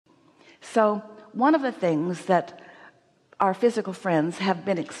So one of the things that our physical friends have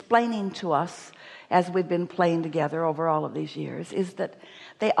been explaining to us as we've been playing together over all of these years is that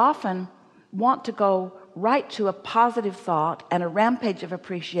they often want to go right to a positive thought and a rampage of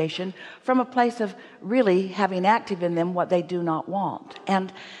appreciation from a place of really having active in them what they do not want.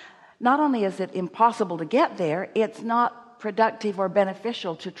 And not only is it impossible to get there, it's not productive or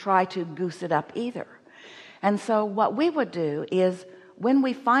beneficial to try to goose it up either. And so what we would do is, when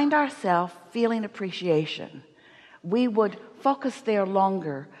we find ourselves feeling appreciation, we would focus there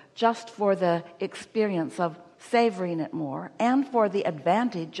longer, just for the experience of savoring it more and for the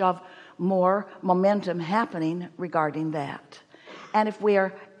advantage of more momentum happening regarding that. And if we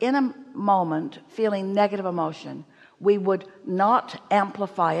are in a moment feeling negative emotion, we would not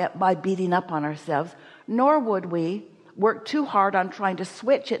amplify it by beating up on ourselves, nor would we work too hard on trying to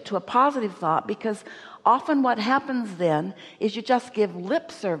switch it to a positive thought, because often what happens then is you just give lip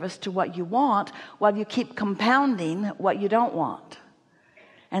service to what you want while you keep compounding what you don't want.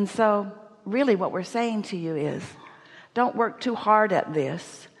 And so really what we're saying to you is, don't work too hard at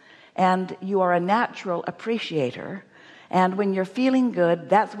this, and you are a natural appreciator. And when you're feeling good,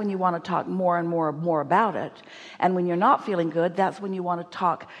 that's when you want to talk more and more about it. And when you're not feeling good, that's when you want to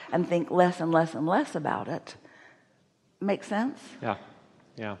talk and think less and less and less about it. Make sense?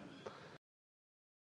 Yeah.